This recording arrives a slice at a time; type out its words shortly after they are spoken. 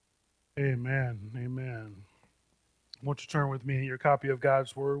Amen. Amen. Won't you turn with me in your copy of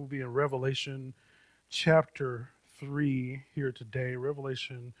God's Word? We'll be in Revelation chapter 3 here today.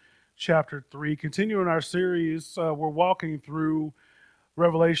 Revelation chapter 3. Continuing our series, we're walking through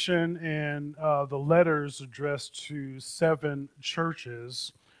Revelation and the letters addressed to seven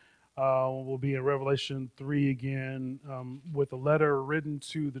churches. We'll be in Revelation 3 again with a letter written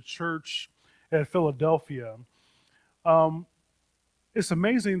to the church at Philadelphia. Um, it's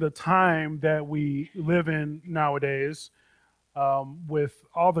amazing the time that we live in nowadays with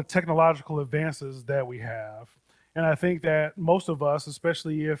all the technological advances that we have. And I think that most of us,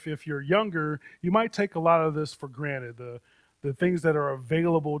 especially if you're younger, you might take a lot of this for granted. The things that are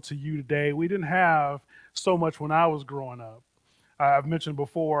available to you today, we didn't have so much when I was growing up. I've mentioned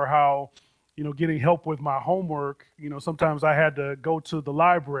before how, getting help with my homework, sometimes I had to go to the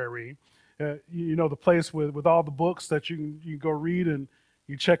library, the place with all the books that you can go read and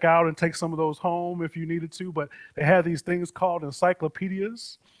you check out and take some of those home if you needed to. But they had these things called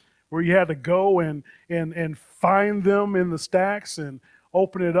encyclopedias where you had to go and find them in the stacks and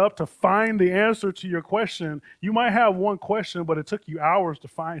open it up to find the answer to your question. You might have one question, but it took you hours to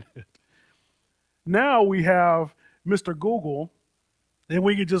find it. Now we have Mr. Google, and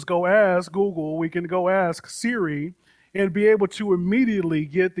we can just go ask Google, we can go ask Siri, and be able to immediately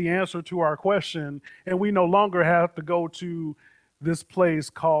get the answer to our question. And we no longer have to go to this place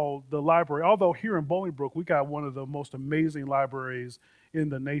called the library. Although here in Bolingbrook, we got one of the most amazing libraries in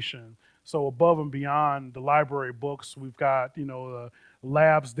the nation. So above and beyond the library books, we've got,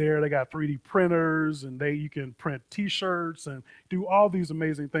 labs there. They got 3D printers and you can print t-shirts and do all these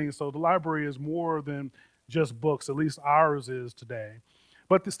amazing things. So the library is more than just books, at least ours is today.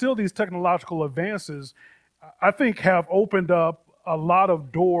 But still, these technological advances, I think, have opened up a lot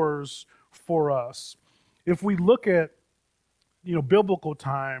of doors for us. If we look at, biblical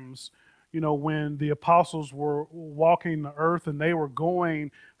times, when the apostles were walking the earth and they were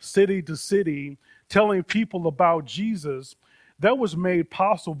going city to city, telling people about Jesus, that was made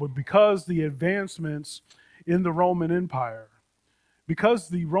possible because the advancements in the Roman Empire. Because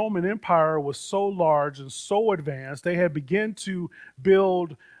the Roman Empire was so large and so advanced, they had begun to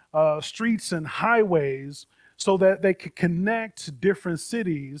build streets and highways so that they could connect different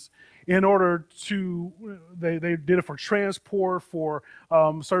cities in order to, they did it for transport, for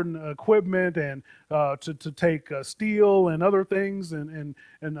certain equipment, and to take steel and other things, and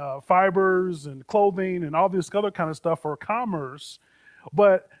fibers and clothing and all this other kind of stuff for commerce.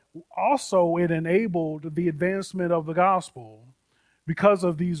 But also, it enabled the advancement of the gospel because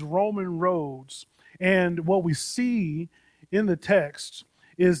of these Roman roads. And what we see in the text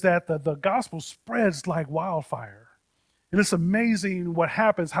is that the gospel spreads like wildfire. And it's amazing what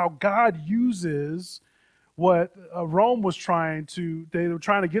happens, how God uses what Rome was they were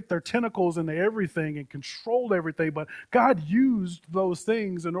trying to get their tentacles into everything and control everything, but God used those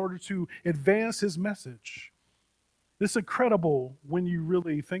things in order to advance his message. It's incredible when you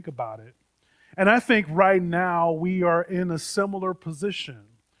really think about it. And I think right now we are in a similar position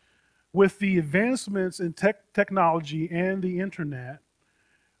with the advancements in technology and the internet.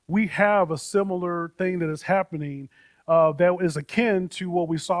 We have a similar thing that is happening that is akin to what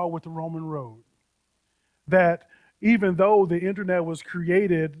we saw with the Roman road. That even though the internet was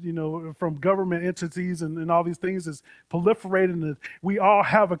created, from government entities and all these things is proliferating, and we all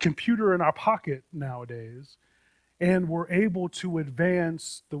have a computer in our pocket nowadays, and we're able to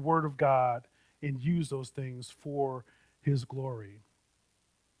advance the Word of God and use those things for His glory.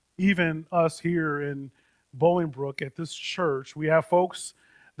 Even us here in Bolingbrook at this church, we have folks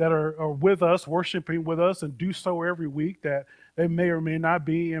that are with us, worshiping with us, and do so every week that they may or may not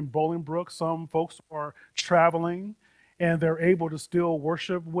be in Bolingbrook. Some folks are traveling and they're able to still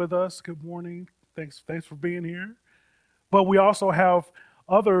worship with us. Good morning. Thanks for being here. But we also have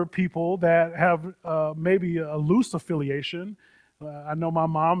other people that have maybe a loose affiliation. I know my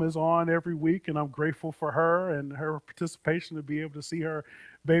mom is on every week, and I'm grateful for her and her participation to be able to see her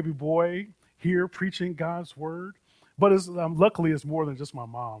baby boy here preaching God's word. But luckily, it's more than just my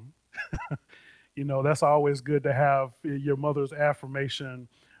mom. That's always good to have your mother's affirmation.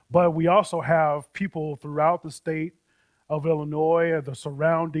 But we also have people throughout the state of Illinois and the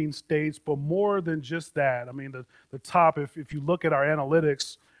surrounding states, but more than just that. I mean, the top, if you look at our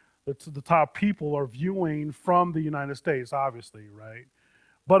analytics, the top people are viewing from the United States, obviously, right?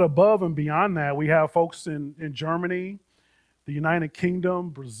 But above and beyond that, we have folks in Germany, the United Kingdom,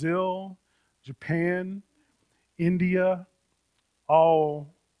 Brazil, Japan, India,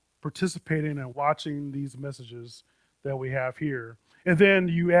 all participating and watching these messages that we have here. And then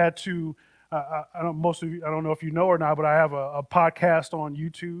you add to I don't most of you, I don't know if you know or not, but I have a podcast on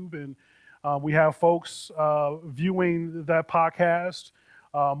YouTube, and we have folks viewing that podcast.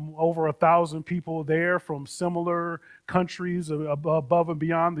 Over 1,000 people there from similar countries above and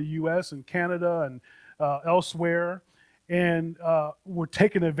beyond the U.S. and Canada and elsewhere. And we're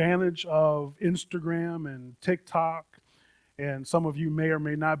taking advantage of Instagram and TikTok. And some of you may or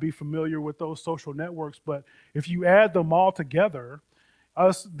may not be familiar with those social networks, but if you add them all together,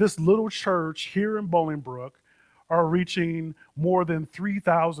 this little church here in Bolingbrook, are reaching more than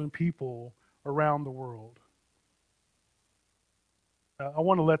 3,000 people around the world. I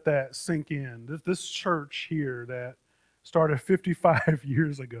want to let that sink in. This church here that started 55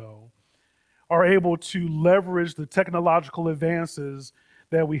 years ago are able to leverage the technological advances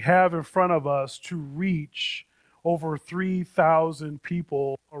that we have in front of us to reach over 3,000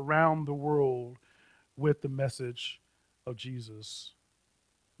 people around the world with the message of Jesus,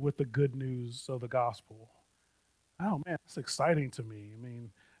 with the good news of the gospel. Oh man, it's exciting to me. I mean,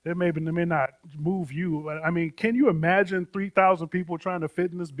 it may not move you, but I mean, can you imagine 3,000 people trying to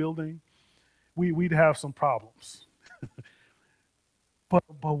fit in this building? We'd have some problems. But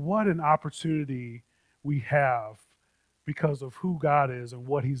what an opportunity we have because of who God is and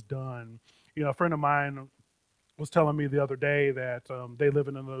what He's done. You know, a friend of mine was telling me the other day that they live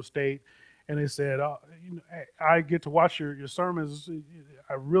in another state, and they said, I get to watch your sermons.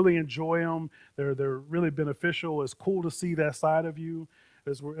 I really enjoy them. They're really beneficial. It's cool to see that side of you.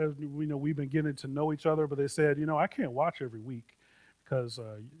 As we know, we've been getting to know each other, but they said, I can't watch every week because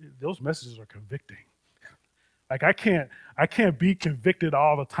those messages are convicting. Like I can't be convicted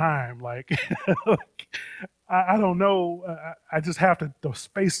all the time. Like I don't know. I just have to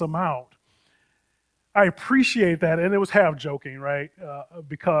space them out. I appreciate that, and it was half joking, right?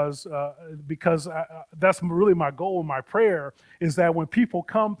 Because that's really my goal. My prayer is that when people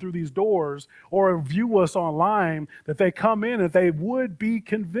come through these doors or view us online, that they come in and they would be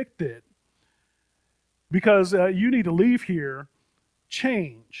convicted. Because you need to leave here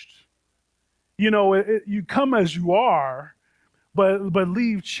changed. You come as you are, but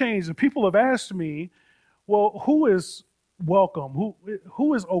leave changed. And people have asked me, well, who is welcome?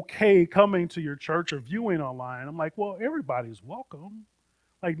 Who is okay coming to your church or viewing online? I'm like, well, everybody's welcome.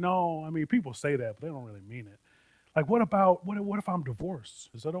 Like, no, I mean, people say that, but they don't really mean it. Like, what if I'm divorced?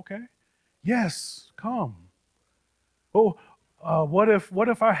 Is that okay? Yes, come. Oh, what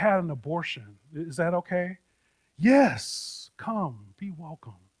if I had an abortion? Is that okay? Yes, come, be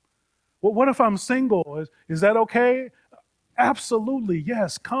welcome. Well, what if I'm single? Is that okay? Absolutely,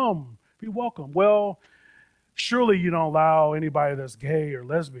 yes, come, be welcome. Well, surely you don't allow anybody that's gay or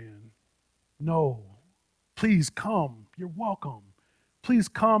lesbian. No. Please come. You're welcome. Please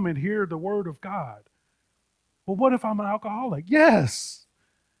come and hear the word of God. Well, what if I'm an alcoholic? Yes.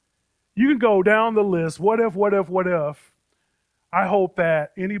 You can go down the list. What if? I hope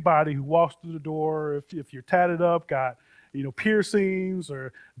that anybody who walks through the door, if you're tatted up, got piercings,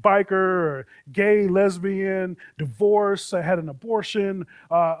 or biker, or gay, lesbian, divorced, had an abortion,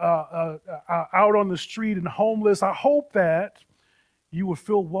 out on the street and homeless, I hope that you would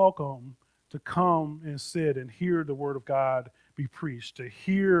feel welcome to come and sit and hear the word of God be preached, to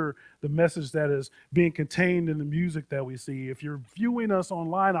hear the message that is being contained in the music that we see. If you're viewing us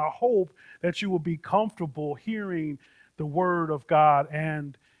online, I hope that you will be comfortable hearing the word of God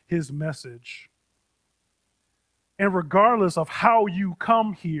and His message. And regardless of how you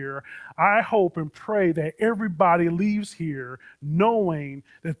come here, I hope and pray that everybody leaves here knowing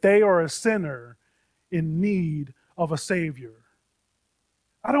that they are a sinner in need of a Savior.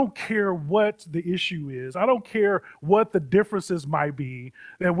 I don't care what the issue is. I don't care what the differences might be,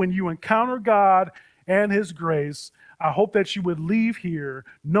 that when you encounter God and His grace, I hope that you would leave here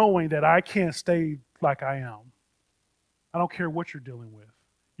knowing that I can't stay like I am. I don't care what you're dealing with.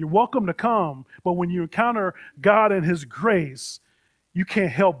 You're welcome to come, but when you encounter God and His grace, you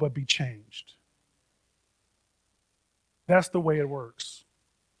can't help but be changed. That's the way it works.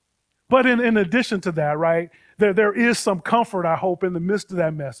 But in addition to that, right, there is some comfort, I hope, in the midst of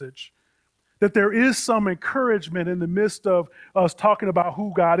that message. That there is some encouragement in the midst of us talking about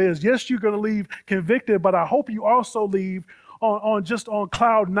who God is. Yes, you're going to leave convicted, but I hope you also leave on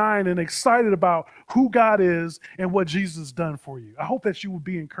cloud nine and excited about who God is and what Jesus has done for you. I hope that you will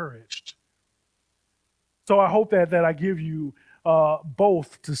be encouraged. So I hope that I give you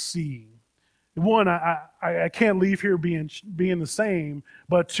both to see. One, I can't leave here being the same,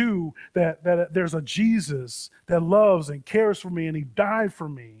 but two, that there's a Jesus that loves and cares for me, and He died for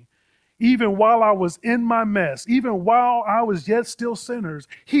me. Even while I was in my mess, even while I was yet still sinners,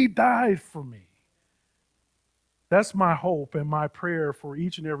 He died for me. That's my hope and my prayer for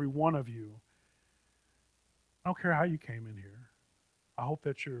each and every one of you, I don't care how you came in here. I hope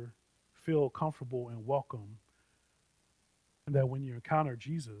that you feel comfortable and welcome, and that when you encounter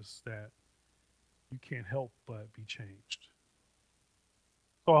Jesus, that you can't help but be changed.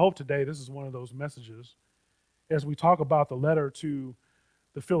 So I hope today this is one of those messages as we talk about the letter to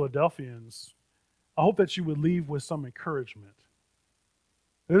the Philadelphians. I hope that you would leave with some encouragement.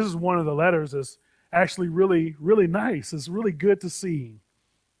 This is one of the letters that's actually really, really nice. It's really good to see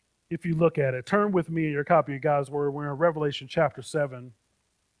if you look at it. Turn with me in your copy of God's Word. We're in Revelation chapter 7.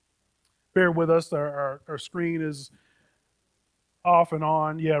 Bear with us. Our screen is off and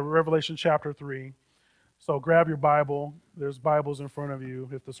on. Yeah, Revelation chapter 3. So grab your Bible. There's Bibles in front of you.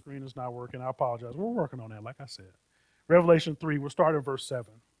 If the screen is not working, I apologize. We're working on that, like I said. Revelation 3, we'll start in verse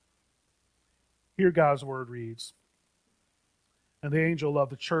 7. Here God's Word reads, "And the angel of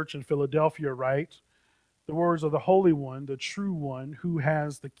the church in Philadelphia write, the words of the Holy One, the true One, who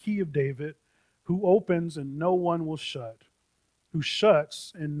has the key of David, who opens and no one will shut, who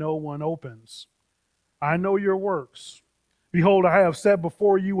shuts and no one opens. I know your works. Behold, I have set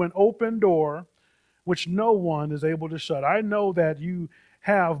before you an open door, which no one is able to shut. I know that you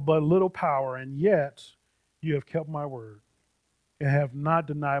have but little power, and yet you have kept my word and have not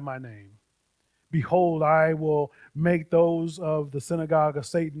denied my name. Behold, I will make those of the synagogue of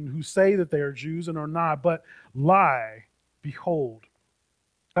Satan who say that they are Jews and are not, but lie. Behold,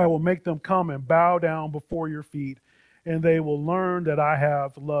 I will make them come and bow down before your feet, and they will learn that I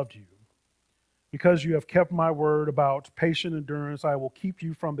have loved you. Because you have kept my word about patient endurance, I will keep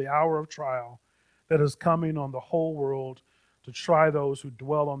you from the hour of trial that is coming on the whole world to try those who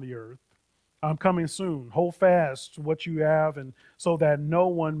dwell on the earth. I'm coming soon. Hold fast to what you have, and so that no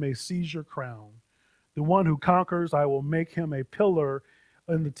one may seize your crown. The one who conquers, I will make him a pillar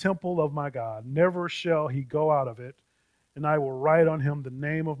in the temple of my God. Never shall he go out of it. And I will write on him the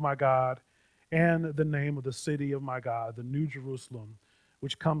name of my God and the name of the city of my God, the New Jerusalem,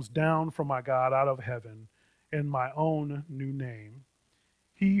 which comes down from my God out of heaven, and my own new name.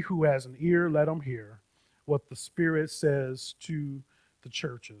 He who has an ear, let him hear what the Spirit says to the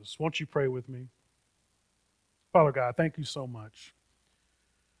churches." Won't you pray with me? Father God, thank you so much.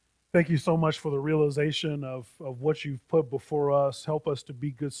 Thank you so much for the realization of what you've put before us. Help us to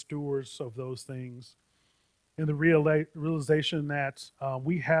be good stewards of those things. And the realization that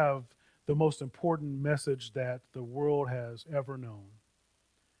we have the most important message that the world has ever known.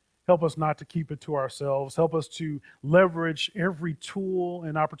 Help us not to keep it to ourselves. Help us to leverage every tool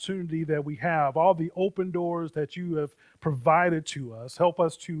and opportunity that we have, all the open doors that you have provided to us. Help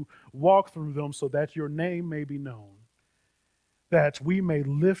us to walk through them so that your name may be known, that we may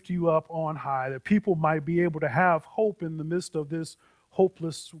lift you up on high, that people might be able to have hope in the midst of this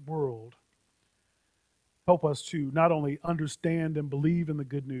hopeless world. Help us to not only understand and believe in the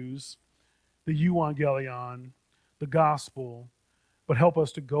good news, the euangelion, the gospel, but help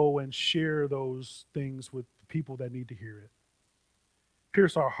us to go and share those things with the people that need to hear it.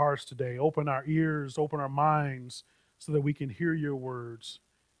 Pierce our hearts today. Open our ears, open our minds so that we can hear your words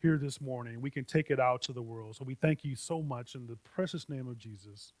here this morning. We can take it out to the world. So we thank you so much in the precious name of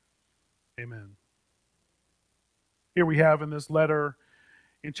Jesus. Amen. Here we have in this letter,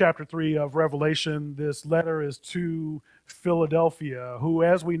 in chapter 3 of Revelation, this letter is to Philadelphia, who,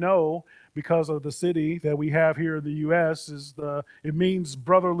 as we know, because of the city that we have here in the U.S., it means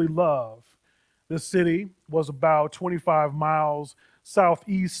brotherly love. This city was about 25 miles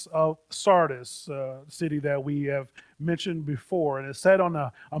southeast of Sardis, city that we have mentioned before. And it's set on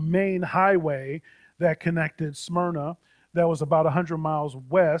a main highway that connected Smyrna, that was about 100 miles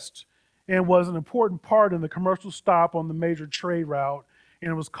west, and was an important part in the commercial stop on the major trade route. And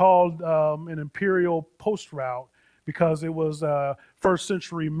it was called an imperial post route because it was a first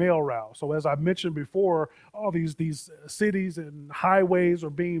century mail route. So as I mentioned before, all these cities and highways are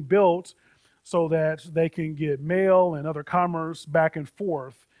being built so that they can get mail and other commerce back and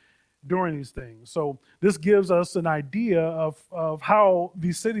forth during these things. So this gives us an idea of how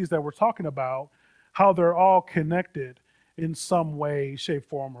these cities that we're talking about, how they're all connected in some way, shape,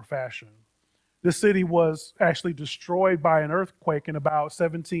 form, or fashion. This city was actually destroyed by an earthquake in about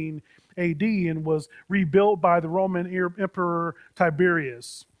 17 AD and was rebuilt by the Roman Emperor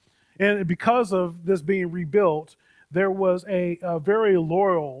Tiberius. And because of this being rebuilt, there was a very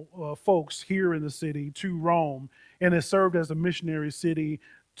loyal folks here in the city to Rome, and it served as a missionary city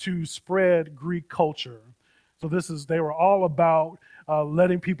to spread Greek culture. So they were all about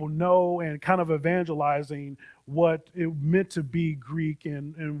letting people know and kind of evangelizing what it meant to be Greek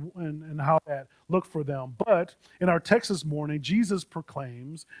and how that looked for them. But in our text this morning, Jesus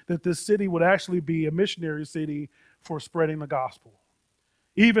proclaims that this city would actually be a missionary city for spreading the gospel.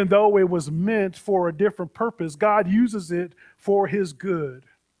 Even though it was meant for a different purpose, God uses it for his good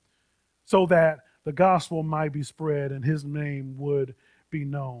so that the gospel might be spread and his name would be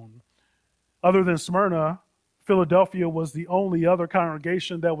known. Other than Smyrna, Philadelphia was the only other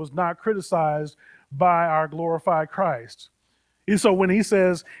congregation that was not criticized by our glorified Christ. And so when he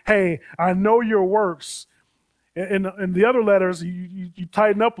says, hey, I know your works, in the other letters, you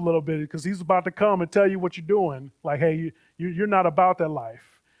tighten up a little bit because he's about to come and tell you what you're doing. Like, hey, you're not about that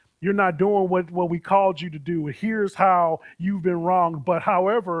life. You're not doing what we called you to do. Here's how you've been wrong. But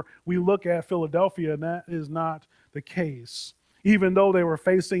however, we look at Philadelphia, and that is not the case. Even though they were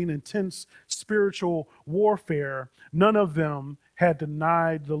facing intense spiritual warfare, none of them had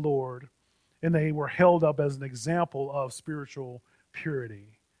denied the Lord, and they were held up as an example of spiritual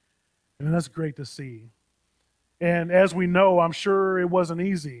purity. And that's great to see. And as we know, I'm sure it wasn't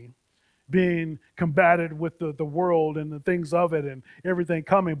easy being combated with the world and the things of it and everything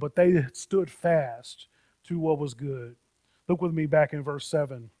coming, but they stood fast to what was good. Look with me back in verse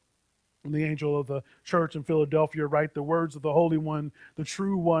 7. And the angel of the church in Philadelphia write the words of the Holy One, the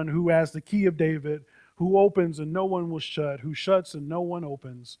true one, who has the key of David, who opens and no one will shut, who shuts and no one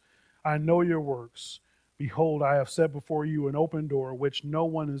opens. I know your works. Behold, I have set before you an open door, which no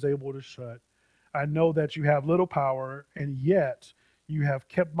one is able to shut. I know that you have little power, and yet you have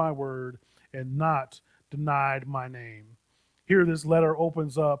kept my word and not denied my name. Here, this letter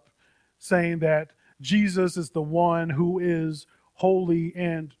opens up saying that Jesus is the one who is holy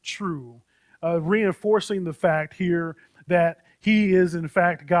and true, reinforcing the fact here that he is in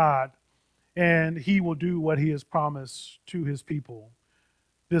fact God, and he will do what he has promised to his people.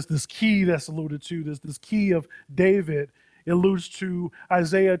 This key that's alluded to, this key of David, alludes to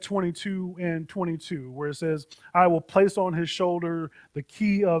Isaiah 22 and 22, where it says, I will place on his shoulder the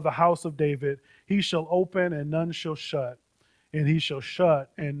key of the house of David. He shall open and none shall shut, and he shall shut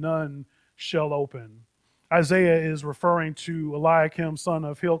and none shall open. Isaiah is referring to Eliakim, son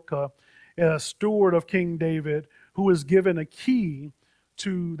of Hilkiah, a steward of King David, who is given a key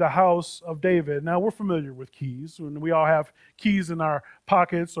to the house of David. Now, we're familiar with keys, and we all have keys in our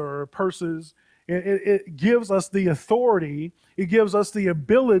pockets or purses. It gives us the authority, it gives us the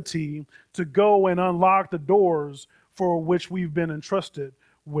ability to go and unlock the doors for which we've been entrusted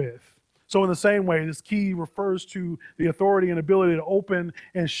with. So in the same way, this key refers to the authority and ability to open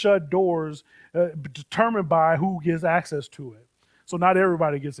and shut doors determined by who gets access to it. So not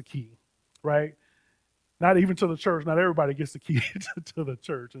everybody gets a key, right? Not even to the church. Not everybody gets the key to the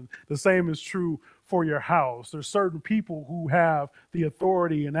church. And the same is true for your house. There's certain people who have the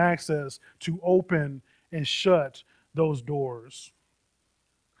authority and access to open and shut those doors.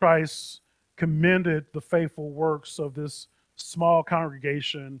 Christ commended the faithful works of this small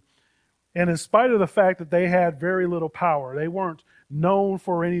congregation. And in spite of the fact that they had very little power, they weren't known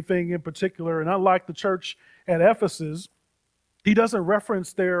for anything in particular. And unlike the church at Ephesus, he doesn't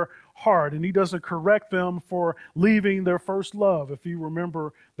reference their heart, and he doesn't correct them for leaving their first love, if you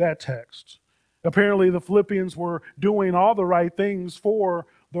remember that text. Apparently, the Philippians were doing all the right things for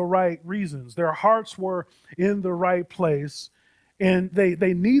the right reasons. Their hearts were in the right place, and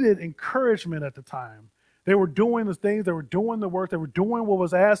they needed encouragement at the time. They were doing the things, they were doing the work, they were doing what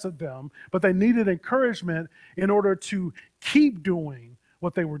was asked of them, but they needed encouragement in order to keep doing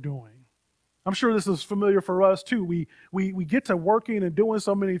what they were doing. I'm sure this is familiar for us too. We get to working and doing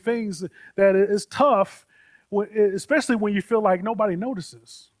so many things that it's tough, especially when you feel like nobody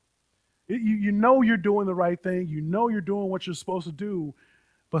notices. You know you're doing the right thing. You know you're doing what you're supposed to do,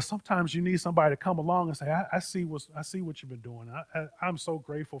 but sometimes you need somebody to come along and say, I see what you've been doing. I'm so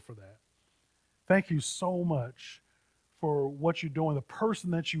grateful for that. Thank you so much for what you're doing, the person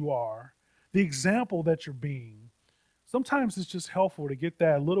that you are, the example that you're being. Sometimes it's just helpful to get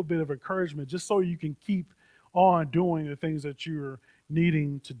that little bit of encouragement just so you can keep on doing the things that you're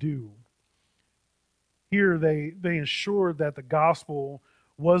needing to do. Here they ensured that the gospel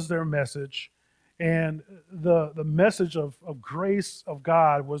was their message, and the message of grace of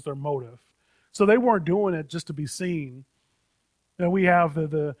God was their motive. So they weren't doing it just to be seen. And we have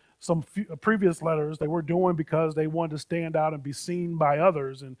some previous letters they were doing because they wanted to stand out and be seen by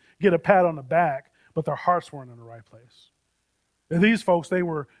others and get a pat on the back, but their hearts weren't in the right place. And these folks, they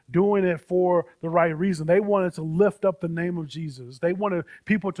were doing it for the right reason. They wanted to lift up the name of Jesus. They wanted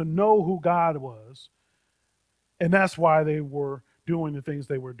people to know who God was. And that's why they were doing the things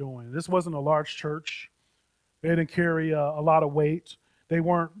they were doing. This wasn't a large church. They didn't carry a lot of weight. They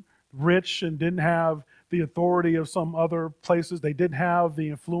weren't rich and didn't have the authority of some other places. They didn't have the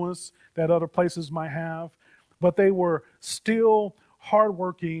influence that other places might have. But they were still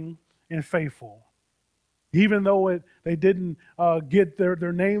hardworking and faithful. Even though they didn't get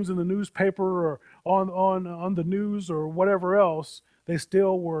their names in the newspaper or on the news or whatever else, they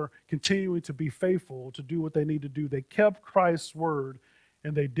still were continuing to be faithful to do what they need to do. They kept Christ's word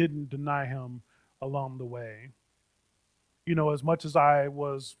and they didn't deny him along the way. You know, as much as I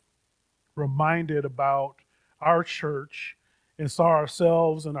was reminded about our church and saw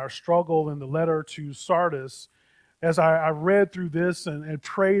ourselves and our struggle in the letter to Sardis, as I read through this and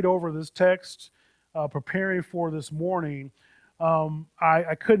prayed over this text, preparing for this morning,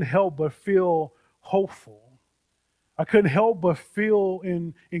 I couldn't help but feel hopeful. I couldn't help but feel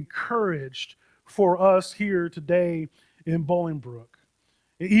encouraged for us here today in Bolingbrook.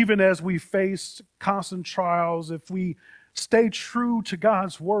 Even as we face constant trials, if we stay true to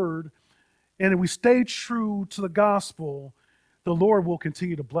God's word and if we stay true to the gospel, the Lord will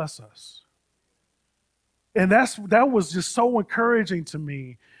continue to bless us. And that was just so encouraging to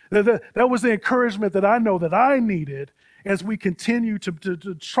me. That was the encouragement that I know that I needed as we continue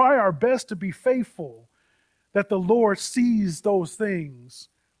to try our best to be faithful, that the Lord sees those things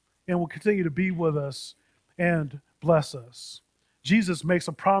and will continue to be with us and bless us. Jesus makes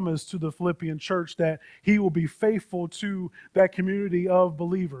a promise to the Philippian church that he will be faithful to that community of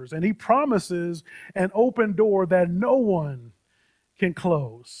believers. And he promises an open door that no one can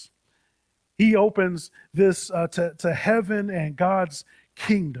close. He opens this to heaven and God's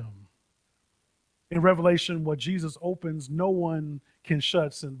kingdom. In Revelation, what Jesus opens, no one can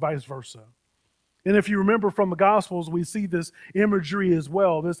shut, and vice versa. And if you remember from the Gospels, we see this imagery as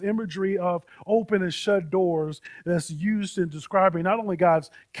well, this imagery of open and shut doors that's used in describing not only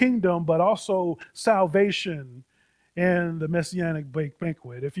God's kingdom, but also salvation and the Messianic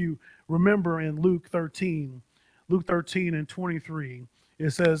banquet. If you remember in Luke 13 and 23,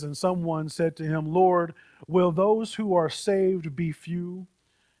 it says, and someone said to him, Lord, will those who are saved be few?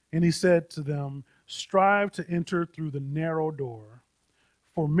 And he said to them, strive to enter through the narrow door.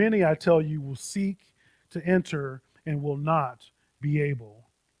 For many, I tell you, will seek to enter and will not be able.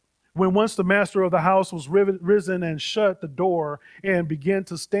 When once the master of the house was risen and shut the door and began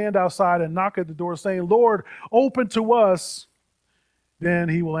to stand outside and knock at the door, saying, Lord, open to us, then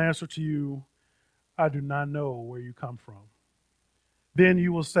he will answer to you, I do not know where you come from. Then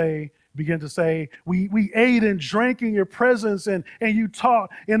you will begin to say, we ate and drank in your presence and you taught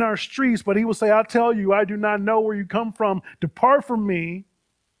in our streets. But he will say, I tell you, I do not know where you come from. Depart from me,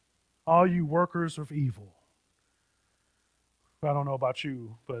 all you workers of evil. I don't know about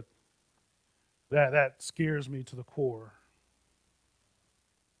you, but that scares me to the core.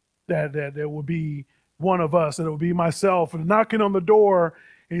 That there will be one of us, and it will be myself, and knocking on the door,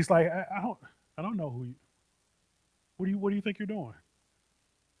 and he's like, I don't know who you. What do you think you're doing?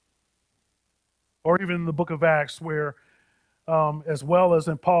 Or even in the book of Acts, where as well as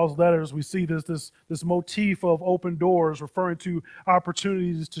in Paul's letters, we see this motif of open doors referring to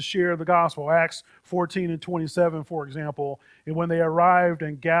opportunities to share the gospel. Acts 14 and 27, for example, and when they arrived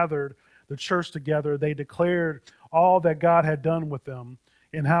and gathered the church together, they declared all that God had done with them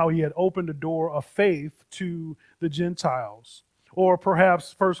and how he had opened a door of faith to the Gentiles. Or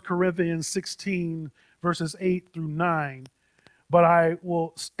perhaps 1 Corinthians 16, verses 8 through 9. But I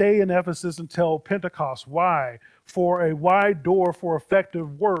will stay in Ephesus until Pentecost. Why? For a wide door for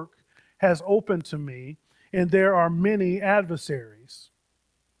effective work has opened to me, and there are many adversaries.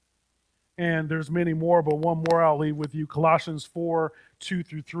 And there's many more, but one more I'll leave with you. Colossians 4, 2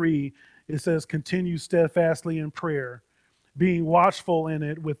 through 3. It says, continue steadfastly in prayer, being watchful in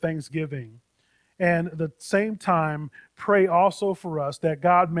it with thanksgiving. And at the same time, pray also for us that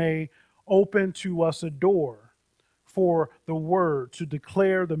God may open to us a door for the word to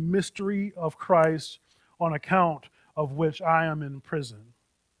declare the mystery of Christ, on account of which I am in prison.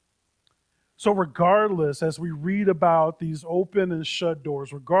 So regardless, as we read about these open and shut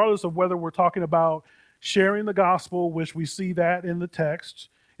doors, regardless of whether we're talking about sharing the gospel, which we see that in the text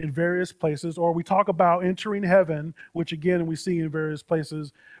in various places, or we talk about entering heaven, which again we see in various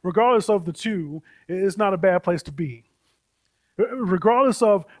places, regardless of the two, it's not a bad place to be. Regardless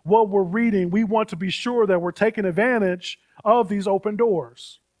of what we're reading, we want to be sure that we're taking advantage of these open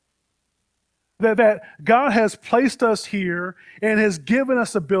doors. That God has placed us here and has given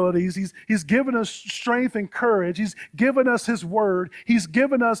us abilities. He's given us strength and courage. He's given us his word. He's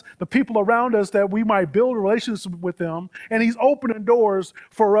given us the people around us that we might build relationships with them. And he's opening doors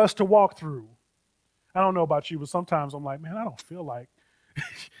for us to walk through. I don't know about you, but sometimes I'm like, man, I don't feel like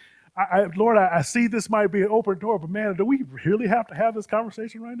Lord, I see this might be an open door, but man, do we really have to have this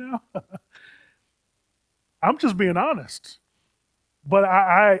conversation right now? I'm just being honest. But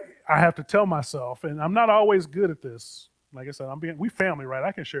I have to tell myself, and I'm not always good at this. Like I said, we family, right?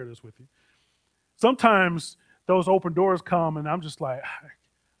 I can share this with you. Sometimes those open doors come and I'm just like,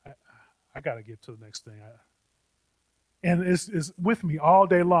 I got to get to the next thing. And it's with me all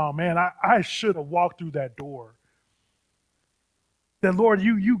day long. Man, I should have walked through that door. That, Lord,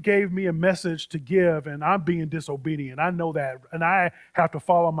 you gave me a message to give, and I'm being disobedient. I know that, and I have to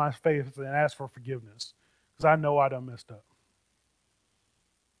follow my faith and ask for forgiveness because I know I done messed up.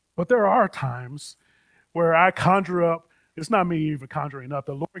 But there are times where I conjure up, it's not me even conjuring up.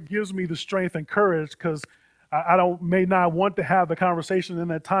 The Lord gives me the strength and courage because I may not want to have the conversation in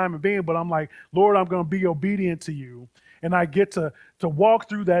that time of being, but I'm like, Lord, I'm going to be obedient to you. And I get to walk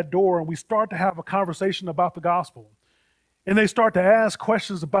through that door, and we start to have a conversation about the gospel. And they start to ask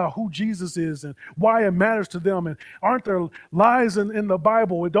questions about who Jesus is and why it matters to them. And aren't there lies in the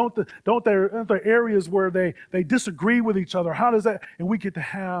Bible? Aren't there areas where they disagree with each other? How does that? And we get to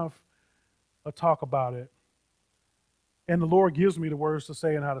have a talk about it. And the Lord gives me the words to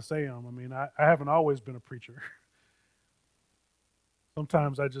say and how to say them. I mean, I haven't always been a preacher.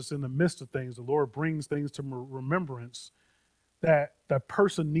 Sometimes I just, in the midst of things, the Lord brings things to remembrance that that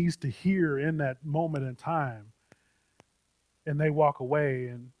person needs to hear in that moment in time. And they walk away,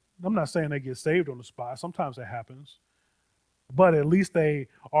 and I'm not saying they get saved on the spot. Sometimes it happens. But at least they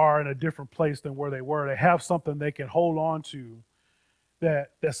are in a different place than where they were. They have something they can hold on to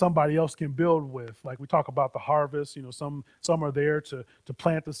that somebody else can build with. Like we talk about the harvest, some are there to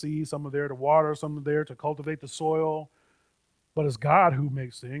plant the seed, some are there to water, some are there to cultivate the soil. But it's God who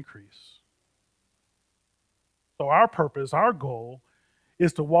makes the increase. So our purpose, our goal,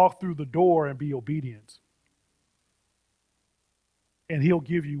 is to walk through the door and be obedient. And he'll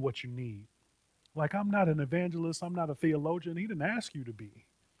give you what you need. Like, I'm not an evangelist, I'm not a theologian. He didn't ask you to be.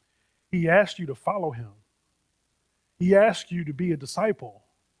 He asked you to follow him. He asked you to be a disciple.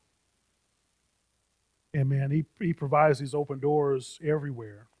 And man, he provides these open doors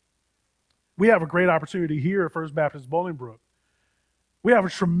everywhere. We have a great opportunity here at First Baptist Bolingbrook. We have a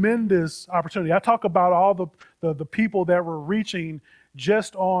tremendous opportunity. I talk about all the people that we're reaching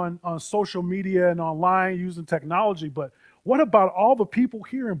just on social media and online using technology, but what about all the people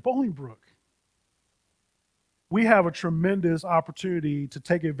here in Bolingbrook? We have a tremendous opportunity to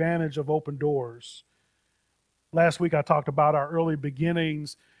take advantage of open doors. Last week I talked about our early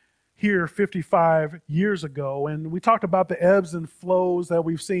beginnings here 55 years ago, and we talked about the ebbs and flows that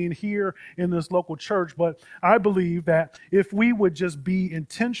we've seen here in this local church, but I believe that if we would just be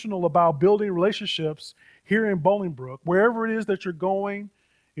intentional about building relationships here in Bolingbrook, wherever it is that you're going,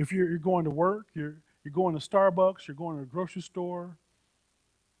 if you're going to work, you're going to Starbucks, you're going to a grocery store,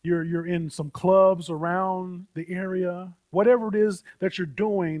 you're in some clubs around the area, whatever it is that you're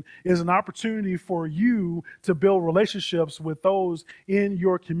doing is an opportunity for you to build relationships with those in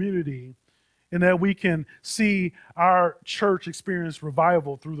your community, and that we can see our church experience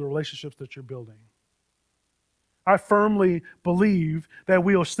revival through the relationships that you're building. I firmly believe that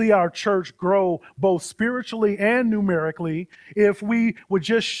we'll see our church grow both spiritually and numerically if we would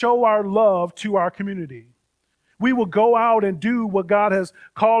just show our love to our community. We will go out and do what God has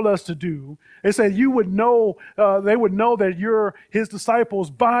called us to do. It said they would know that you're his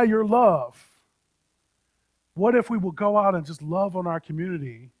disciples by your love. What if we will go out and just love on our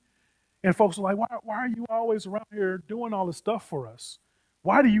community? And folks are like, why are you always around here doing all this stuff for us?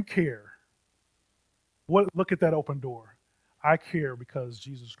 Why do you care? Look at that open door. I care because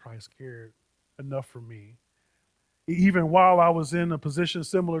Jesus Christ cared enough for me. Even while I was in a position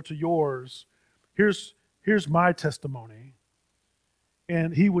similar to yours, here's my testimony.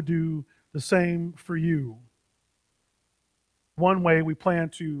 And he would do the same for you. One way we plan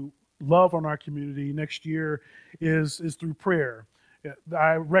to love on our community next year is through prayer.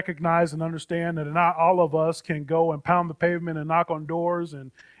 I recognize and understand that not all of us can go and pound the pavement and knock on doors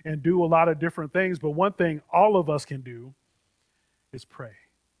and do a lot of different things, but one thing all of us can do is pray.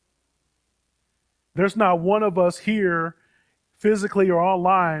 There's not one of us here, physically or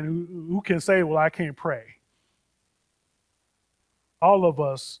online, who can say, well, I can't pray. All of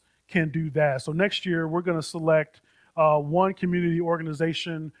us can do that. So next year, we're going to select one community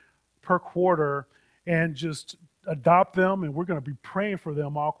organization per quarter and just adopt them, and we're going to be praying for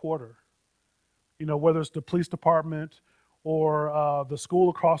them all quarter. Whether it's the police department or the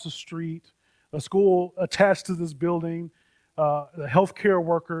school across the street, a school attached to this building, the healthcare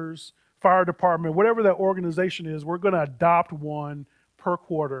workers, fire department, whatever that organization is, we're going to adopt one per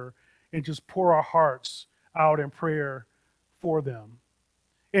quarter and just pour our hearts out in prayer for them.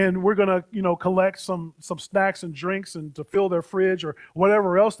 and we're going to, collect some snacks and drinks and to fill their fridge or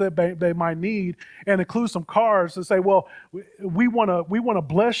whatever else that they might need, and include some cards to say, well, we want to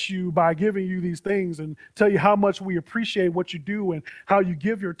bless you by giving you these things and tell you how much we appreciate what you do and how you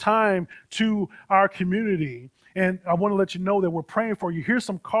give your time to our community. And I want to let you know that we're praying for you. Here's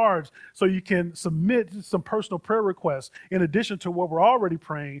some cards so you can submit some personal prayer requests. In addition to what we're already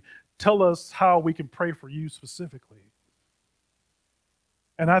praying, tell us how we can pray for you specifically.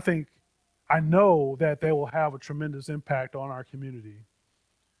 And I know that they will have a tremendous impact on our community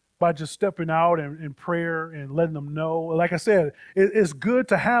by just stepping out in prayer and letting them know. Like I said, it's good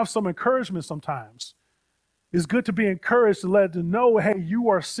to have some encouragement sometimes. It's good to be encouraged to let them know, hey, you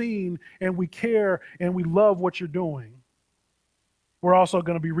are seen and we care and we love what you're doing. We're also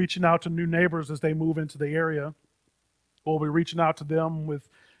going to be reaching out to new neighbors as they move into the area. We'll be reaching out to them with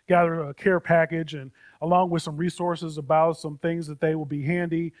gather a care package and along with some resources about some things that they will be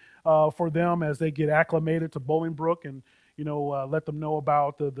handy for them as they get acclimated to Bolingbrook, and let them know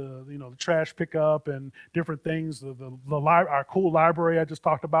about the trash pickup and different things, our cool library I just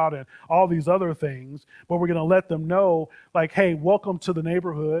talked about, and all these other things. But we're going to let them know, like, hey, welcome to the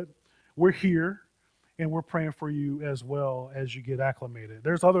neighborhood. We're here. And we're praying for you as well as you get acclimated.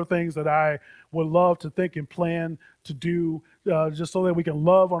 There's other things that I would love to think and plan to do just so that we can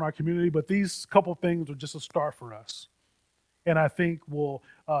love on our community. But these couple things are just a start for us. And I think will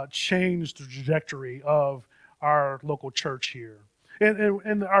change the trajectory of our local church here.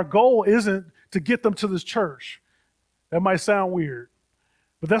 And our goal isn't to get them to this church. That might sound weird.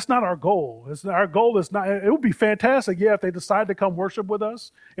 But that's not our goal. Our goal is not, it would be fantastic, yeah, if they decide to come worship with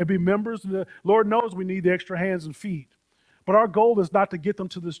us and be members. The Lord knows we need the extra hands and feet. But our goal is not to get them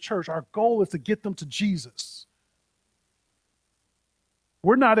to this church. Our goal is to get them to Jesus.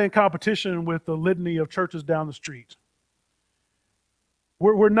 We're not in competition with the litany of churches down the street.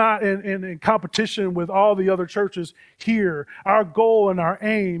 We're not in competition with all the other churches here. Our goal and our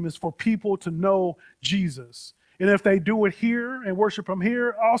aim is for people to know Jesus. And if they do it here and worship Him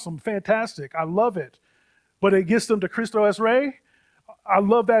here, awesome, fantastic. I love it. But it gets them to Cristo es Rey, I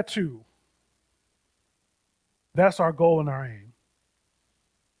love that too. That's our goal and our aim.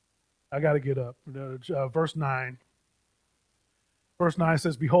 I got to get up. Verse 9. Verse 9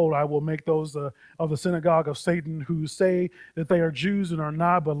 says, behold, I will make those of the synagogue of Satan who say that they are Jews and are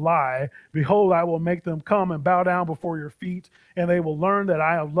not but lie. Behold, I will make them come and bow down before your feet, and they will learn that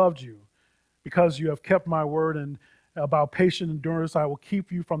I have loved you. Because you have kept my word, and about patient endurance, I will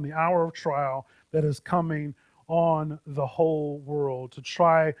keep you from the hour of trial that is coming on the whole world to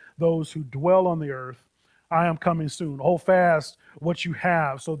try those who dwell on the earth. I am coming soon. Hold fast what you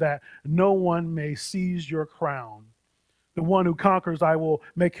have so that no one may seize your crown. The one who conquers, I will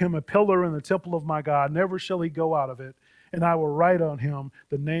make him a pillar in the temple of my God. Never shall he go out of it. And I will write on him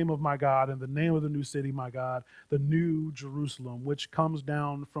the name of my God and the name of the new city, my God, the new Jerusalem, which comes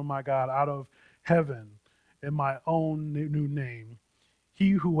down from my God out of heaven, and my own new name.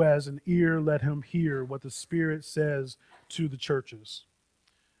 He who has an ear, let him hear what the Spirit says to the churches.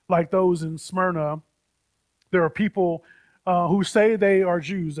 Like those in Smyrna, there are people who say they are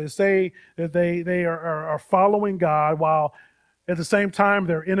Jews. They say that they are following God, while at the same time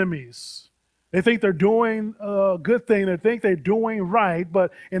they're enemies. They think they're doing a good thing. They think they're doing right,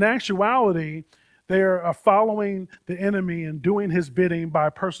 but in actuality, they are following the enemy and doing his bidding by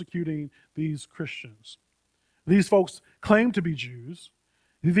persecuting these Christians. These folks claim to be Jews.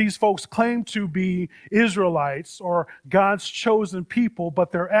 These folks claim to be Israelites or God's chosen people,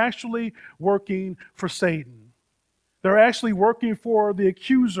 but they're actually working for Satan. They're actually working for the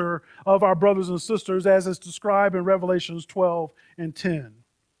accuser of our brothers and sisters, as is described in Revelations 12 and 10.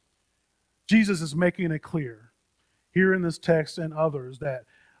 Jesus is making it clear here in this text and others that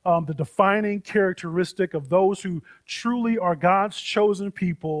the defining characteristic of those who truly are God's chosen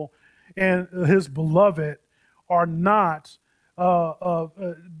people and His beloved are not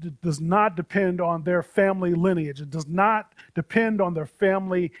does not depend on their family lineage. It does not depend on their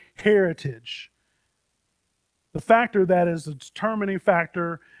family heritage. The factor that is a determining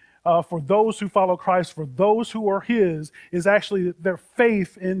factor for those who follow Christ, for those who are His, is actually their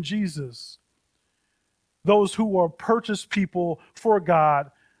faith in Jesus. Those who are purchased people for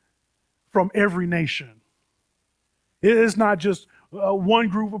God from every nation. It is not just one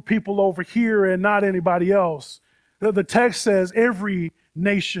group of people over here and not anybody else. The text says every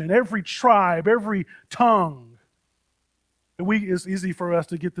nation, every tribe, every tongue. It's easy for us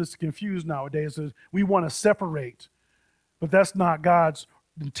to get this confused nowadays. We want to separate, but that's not God's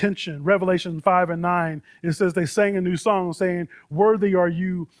intention. Revelation 5 and 9, it says they sang a new song saying, worthy are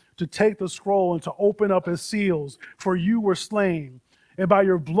you to take the scroll and to open up its seals, for you were slain And by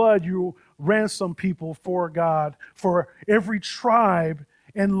your blood, you ransom people for God, for every tribe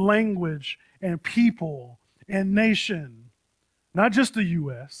and language and people and nation, not just the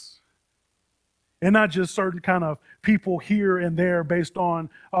U.S., and not just certain kind of people here and there based on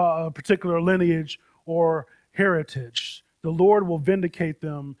a particular lineage or heritage. The Lord will vindicate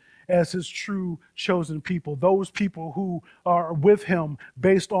them as his true chosen people, those people who are with him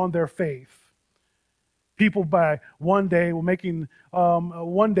based on their faith. People by one day,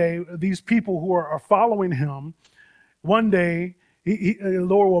 these people who are following him, one day, the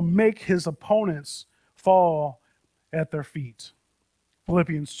Lord will make his opponents fall at their feet.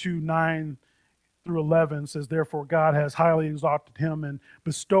 Philippians 2:9 through 11 says, therefore God has highly exalted him and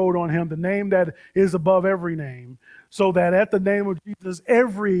bestowed on him the name that is above every name, so that at the name of Jesus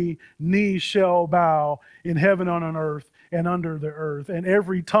every knee shall bow in heaven and on earth and under the earth, and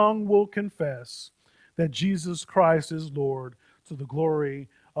every tongue will confess that Jesus Christ is Lord, to the glory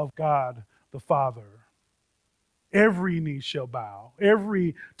of God the Father. Every knee shall bow.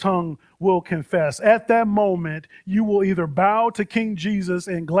 Every tongue will confess. At that moment, you will either bow to King Jesus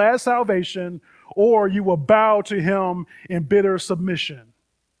in glad salvation, or you will bow to him in bitter submission.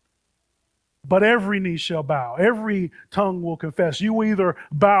 But every knee shall bow. Every tongue will confess. You will either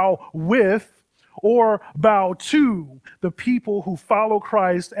bow with or bow to the people who follow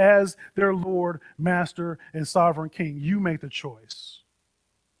Christ as their Lord, Master, and Sovereign King. You make the choice.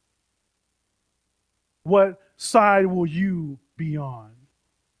 What side will you be on?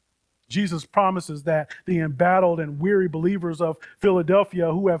 Jesus promises that the embattled and weary believers of Philadelphia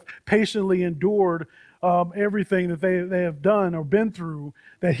who have patiently endured everything that they have done or been through,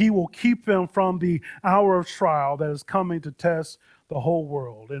 that he will keep them from the hour of trial that is coming to test the whole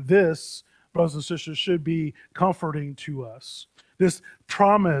world. And this, brothers and sisters, should be comforting to us. This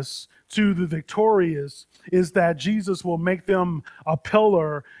promise to the victorious is that Jesus will make them a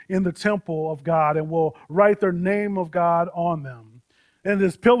pillar in the temple of God and will write their name of God on them. And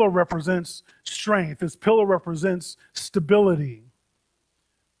this pillar represents strength. This pillar represents stability.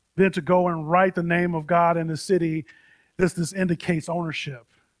 Then to go and write the name of God in the city, this indicates ownership.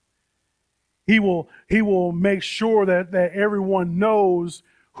 He will make sure that everyone knows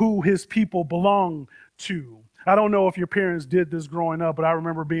who his people belong to. I don't know if your parents did this growing up, but I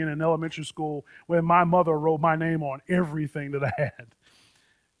remember being in elementary school when my mother wrote my name on everything that I had.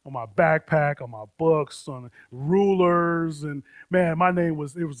 On my backpack, on my books, on rulers, and man, my name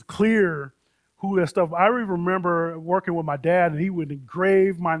was clear who that stuff. I remember working with my dad, and he would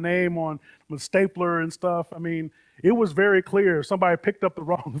engrave my name on the stapler and stuff. I mean, it was very clear. If somebody picked up the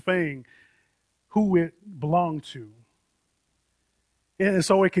wrong thing, who it belonged to. And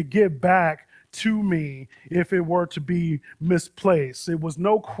so it could get back to me if it were to be misplaced. It was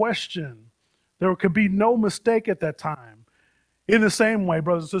no question. There could be no mistake at that time. In the same way,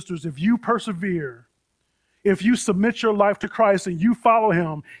 brothers and sisters, if you persevere, if you submit your life to Christ and you follow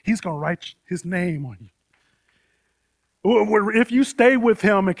him, he's going to write his name on you. If you stay with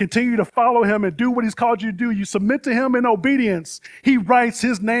him and continue to follow him and do what he's called you to do, you submit to him in obedience, he writes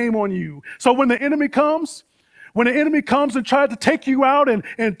his name on you. So when the enemy comes and tries to take you out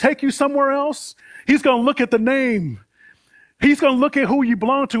and take you somewhere else, he's going to look at the name. He's going to look at who you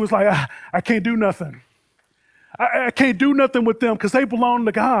belong to. It's like, I can't do nothing. I can't do nothing with them because they belong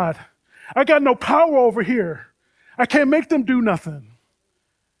to God. I got no power over here. I can't make them do nothing.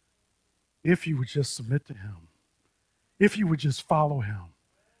 If you would just submit to him, if you would just follow him,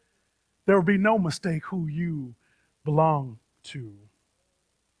 there would be no mistake who you belong to.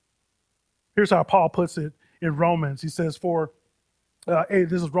 Here's how Paul puts it in Romans. He says,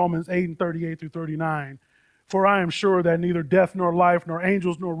 this is Romans 8:38 through 39. For I am sure that neither death nor life, nor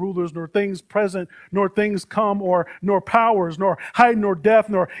angels, nor rulers, nor things present, nor things come, nor powers, nor height, nor depth,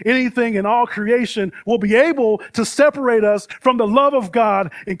 nor anything in all creation will be able to separate us from the love of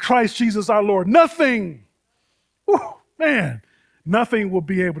God in Christ Jesus our Lord. Nothing, nothing will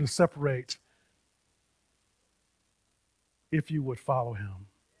be able to separate if you would follow him.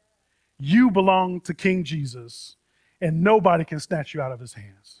 You belong to King Jesus, and nobody can snatch you out of his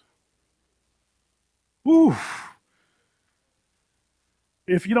hands.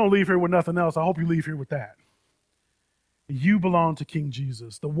 If you don't leave here with nothing else, I hope you leave here with that. You belong to King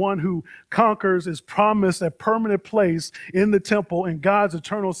Jesus. The one who conquers is promised a permanent place in the temple in God's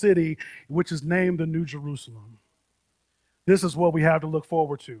eternal city, which is named the New Jerusalem. This is what we have to look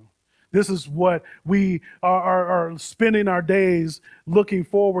forward to. This is what we are spending our days looking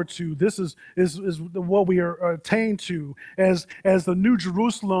forward to. This is what we are attained to as the New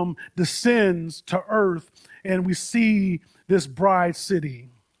Jerusalem descends to earth and we see this bride city.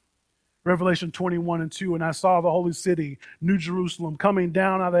 Revelation 21:2, and I saw the holy city, New Jerusalem, coming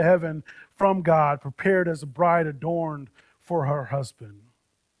down out of heaven from God, prepared as a bride adorned for her husband.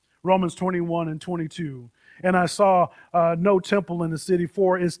 Romans 21:22, and I saw no temple in the city,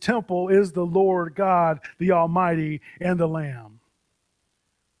 for its temple is the Lord God, the Almighty, and the Lamb.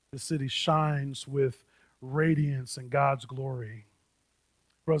 The city shines with radiance and God's glory.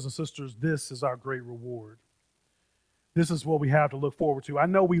 Brothers and sisters, this is our great reward. This is what we have to look forward to. I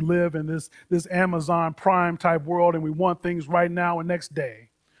know we live in this Amazon Prime type world and we want things right now and next day.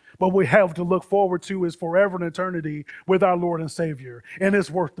 But what we have to look forward to is forever and eternity with our Lord and Savior. And it's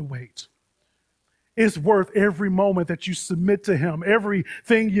worth the wait. It's worth every moment that you submit to Him,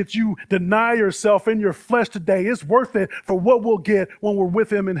 everything that you deny yourself in your flesh today. It's worth it for what we'll get when we're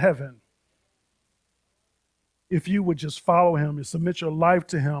with Him in heaven. If you would just follow Him and submit your life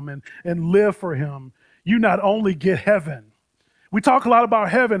to Him and live for Him, you not only get heaven. We talk a lot about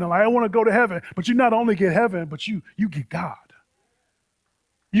heaven and like, I want to go to heaven, but you not only get heaven, but you get God.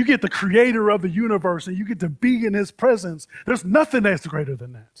 You get the creator of the universe and you get to be in His presence. There's nothing that's greater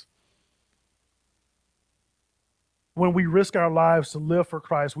than that. When we risk our lives to live for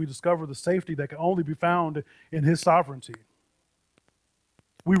Christ, we discover the safety that can only be found in His sovereignty.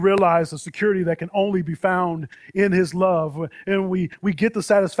 We realize the security that can only be found in His love, and we get the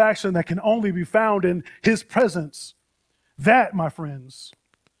satisfaction that can only be found in His presence. That, my friends,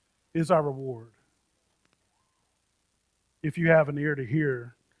 is our reward. If you have an ear to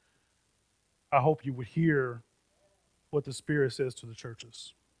hear, I hope you would hear what the Spirit says to the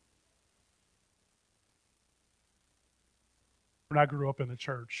churches. When I grew up in the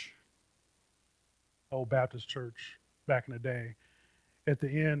church, old Baptist church back in the day, at the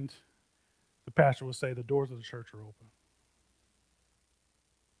end, the pastor would say, the doors of the church are open.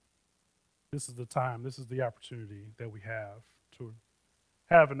 This is the time, this is the opportunity that we have to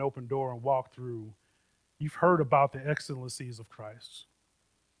have an open door and walk through. You've heard about the excellencies of Christ.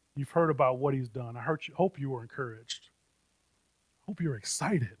 You've heard about what He's done. Hope you were encouraged. Hope you're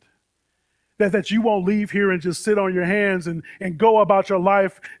excited. That you won't leave here and just sit on your hands and go about your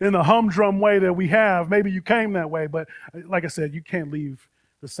life in the humdrum way that we have. Maybe you came that way, but like I said, you can't leave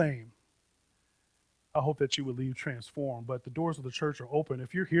the same. I hope that you would leave transformed, but the doors of the church are open.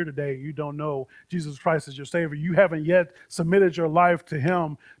 If you're here today and you don't know Jesus Christ as your Savior, you haven't yet submitted your life to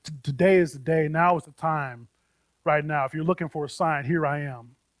Him, today is the day. Now is the time. Right now, if you're looking for a sign, here I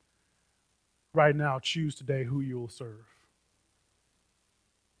am. Right now, choose today who you will serve.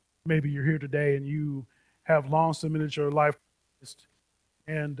 Maybe you're here today and you have long submitted your life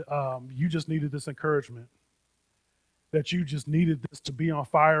and you just needed this encouragement, that you just needed this to be on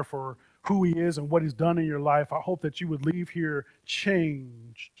fire for who He is and what He's done in your life. I hope that you would leave here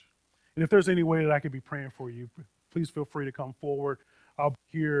changed. And if there's any way that I could be praying for you, please feel free to come forward. I'll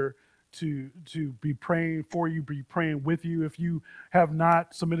be here to be praying for you, be praying with you. If you have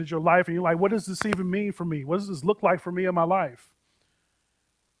not submitted your life and you're like, what does this even mean for me? What does this look like for me in my life?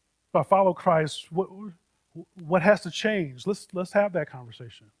 If I follow Christ, what has to change? Let's have that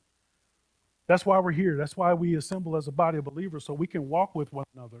conversation. That's why we're here. That's why we assemble as a body of believers, so we can walk with one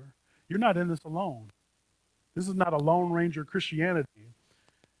another. You're not in this alone. This is not a Lone Ranger Christianity.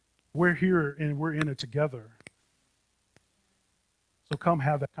 We're here and we're in it together. So come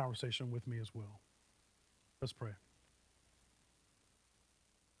have that conversation with me as well. Let's pray.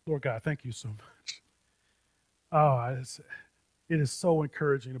 Lord God, thank you so much. It is so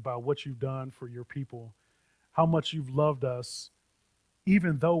encouraging about what you've done for your people, how much you've loved us,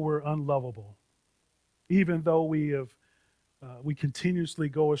 even though we're unlovable, even though we continuously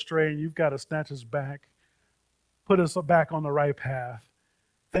go astray and you've got to snatch us back, put us back on the right path.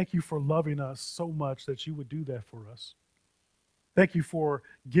 Thank you for loving us so much that you would do that for us. Thank you for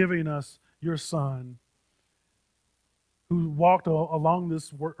giving us your Son who walked along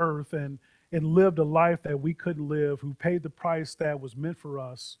this earth and lived a life that we couldn't live, who paid the price that was meant for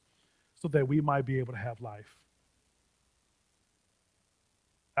us so that we might be able to have life.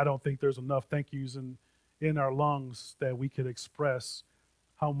 I don't think there's enough thank yous in our lungs that we could express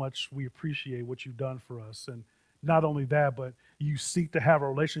how much we appreciate what you've done for us. And not only that, but you seek to have a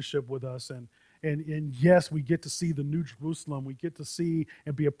relationship with us. And yes, we get to see the New Jerusalem. We get to see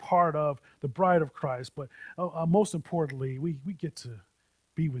and be a part of the bride of Christ. But most importantly, we get to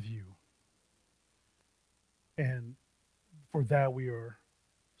be with you. And for that, we are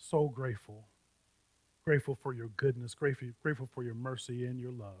so grateful. Grateful for your goodness, grateful for your mercy and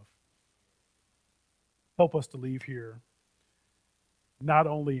your love. Help us to leave here not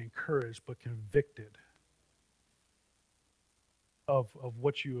only encouraged, but convicted of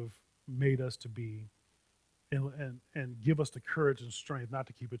what you have made us to be and give us the courage and strength not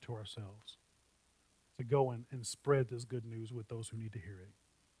to keep it to ourselves, to go and spread this good news with those who need to hear it.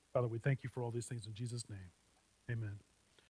 Father, we thank you for all these things in Jesus' name. Amen.